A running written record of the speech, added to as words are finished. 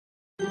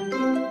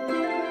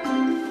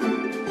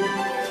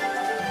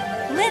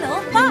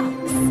little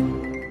fox.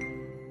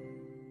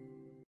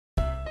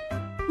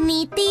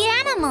 Meet the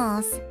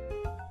animals.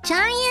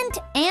 Giant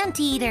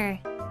Anteater.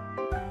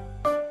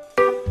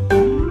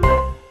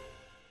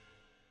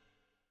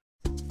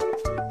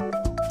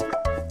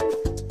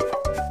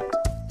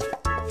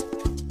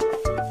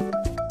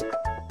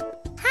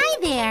 Hi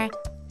there.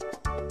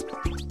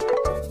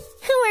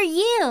 Who are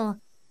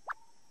you?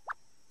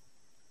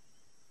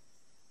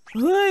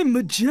 I'm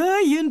a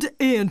giant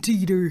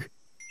anteater.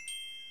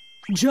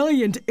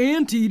 Giant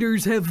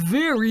anteaters have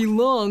very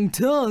long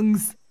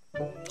tongues.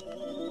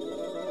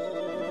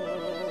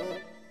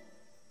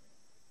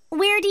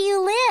 Where do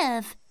you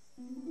live?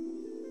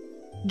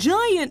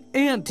 Giant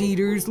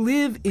anteaters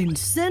live in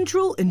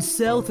Central and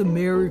South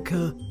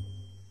America.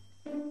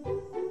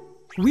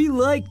 We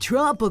like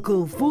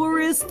tropical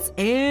forests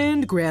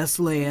and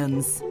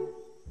grasslands.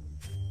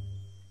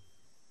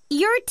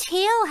 Your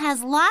tail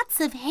has lots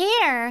of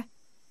hair.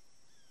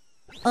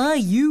 I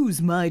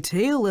use my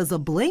tail as a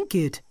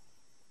blanket.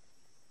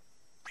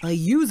 I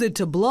use it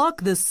to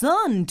block the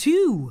sun,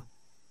 too.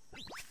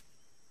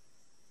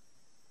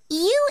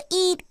 You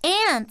eat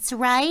ants,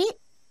 right?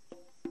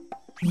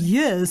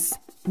 Yes,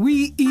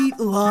 we eat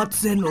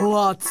lots and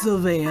lots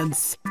of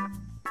ants.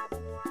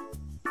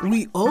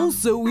 We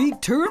also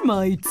eat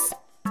termites.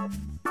 How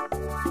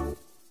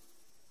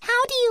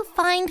do you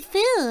find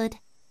food?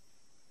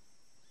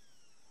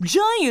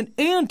 Giant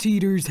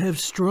anteaters have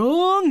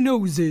strong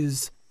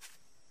noses.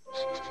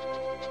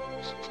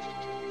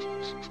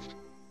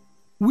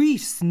 We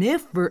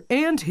sniff for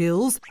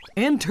anthills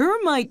and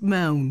termite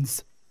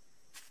mounds.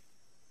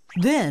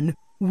 Then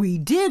we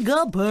dig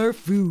up our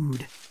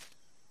food.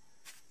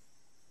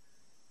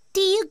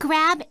 Do you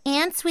grab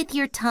ants with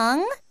your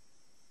tongue?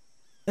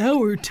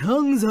 Our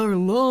tongues are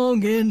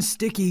long and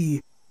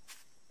sticky.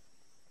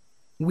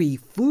 We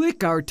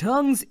flick our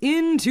tongues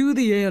into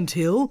the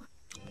anthill.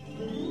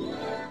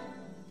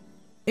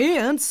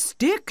 Ants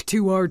stick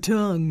to our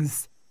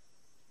tongues.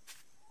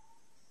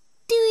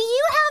 Do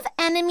you have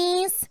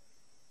enemies?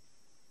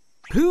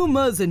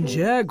 Pumas and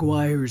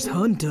jaguars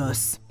hunt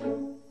us.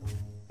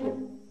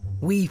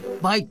 We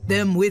fight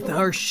them with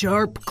our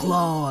sharp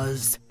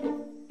claws.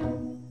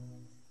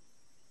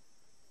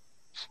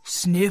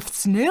 Sniff,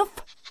 sniff.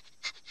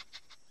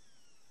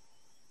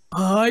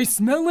 I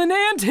smell an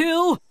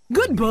anthill.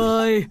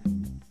 Goodbye.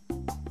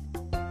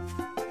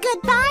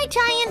 Goodbye,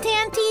 Giant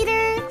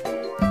Anteater.